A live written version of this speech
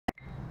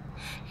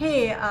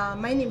Hey,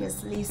 my name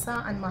is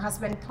Lisa and my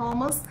husband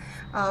Thomas.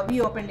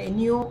 We opened a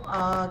new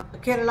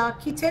Kerala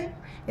kitchen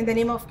in the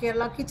name of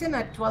Kerala Kitchen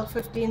at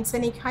 1215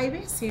 Scenic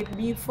Highway, Suite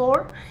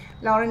B4,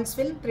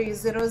 Lawrenceville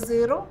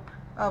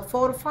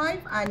 30045,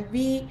 and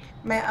we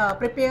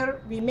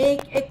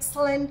make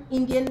excellent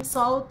Indian,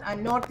 South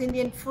and North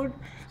Indian food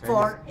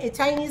for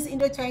Chinese,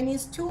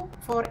 Indo-Chinese too,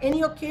 for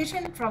any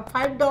occasion from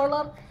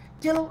 $5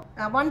 till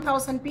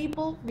 1,000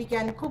 people we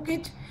can cook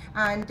it.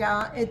 And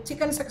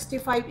chicken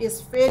 65 is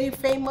very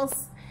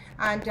famous,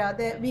 and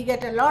we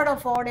get a lot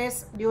of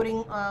orders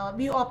during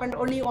we opened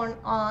only on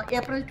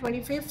April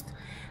 25th,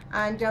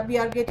 and we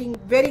are getting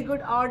very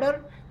good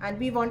order, and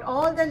we want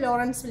all the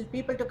Lawrenceville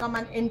people to come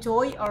and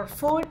enjoy our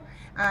food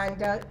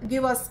and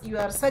give us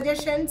your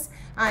suggestions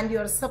and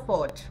your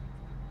support.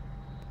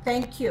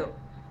 Thank you.